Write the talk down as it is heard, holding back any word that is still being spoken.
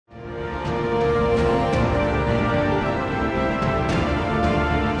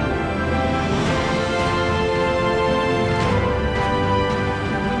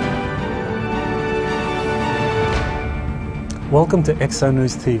Welcome to XO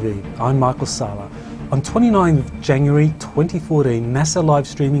News TV. I'm Michael Sala. On 29th of January 2014, NASA live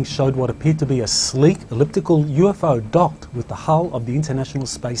streaming showed what appeared to be a sleek elliptical UFO docked with the hull of the International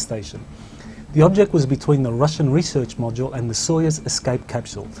Space Station. The object was between the Russian research module and the Soyuz escape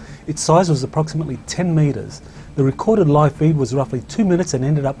capsule. Its size was approximately 10 meters. The recorded live feed was roughly 2 minutes and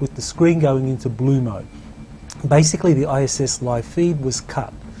ended up with the screen going into blue mode. Basically, the ISS live feed was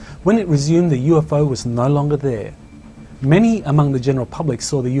cut. When it resumed, the UFO was no longer there. Many among the general public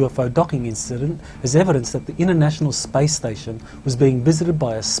saw the UFO docking incident as evidence that the International Space Station was being visited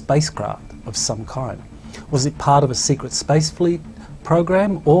by a spacecraft of some kind. Was it part of a secret space fleet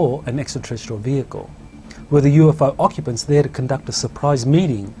program or an extraterrestrial vehicle? Were the UFO occupants there to conduct a surprise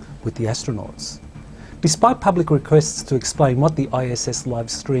meeting with the astronauts? Despite public requests to explain what the ISS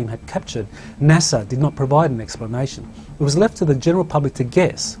live stream had captured, NASA did not provide an explanation. It was left to the general public to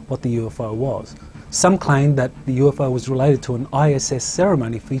guess what the UFO was. Some claimed that the UFO was related to an ISS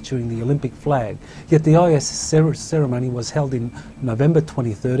ceremony featuring the Olympic flag, yet the ISS ceremony was held in November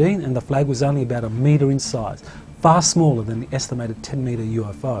 2013 and the flag was only about 1 meter in size, far smaller than the estimated 10-meter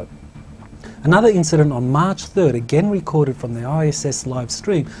UFO. Another incident on March 3rd, again recorded from the ISS live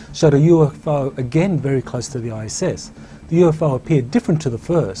stream, showed a UFO again very close to the ISS. The UFO appeared different to the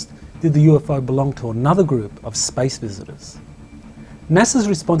first. Did the UFO belong to another group of space visitors? NASA's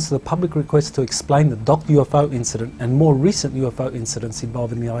response to the public request to explain the docked UFO incident and more recent UFO incidents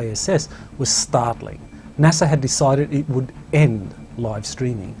involving the ISS was startling. NASA had decided it would end live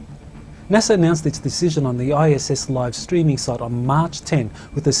streaming. NASA announced its decision on the ISS live streaming site on March 10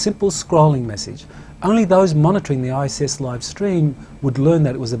 with a simple scrolling message. Only those monitoring the ISS live stream would learn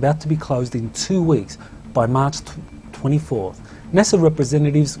that it was about to be closed in 2 weeks, by March 24th. NASA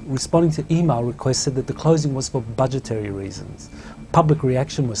representatives responding to email requests said that the closing was for budgetary reasons. Public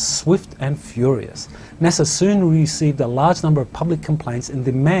reaction was swift and furious. NASA soon received a large number of public complaints and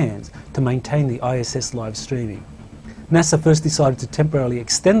demands to maintain the ISS live streaming. NASA first decided to temporarily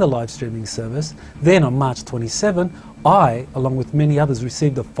extend the live streaming service. Then on March 27, I, along with many others,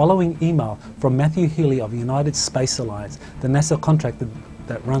 received the following email from Matthew Healy of the United Space Alliance, the NASA contractor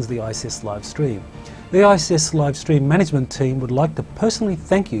that runs the ISS live stream. The ISS live stream management team would like to personally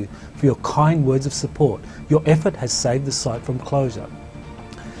thank you for your kind words of support. Your effort has saved the site from closure.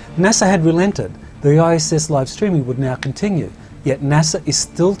 NASA had relented. The ISS live streaming would now continue. Yet NASA is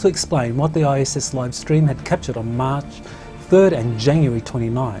still to explain what the ISS live stream had captured on March 3rd and January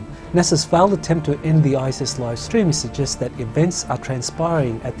 29. NASA's failed attempt to end the ISS live streaming suggests that events are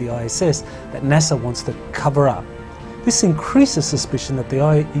transpiring at the ISS that NASA wants to cover up. This increases suspicion that the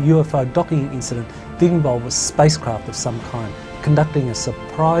UFO docking incident did involve a spacecraft of some kind, conducting a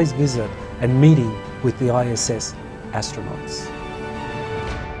surprise visit and meeting with the ISS astronauts.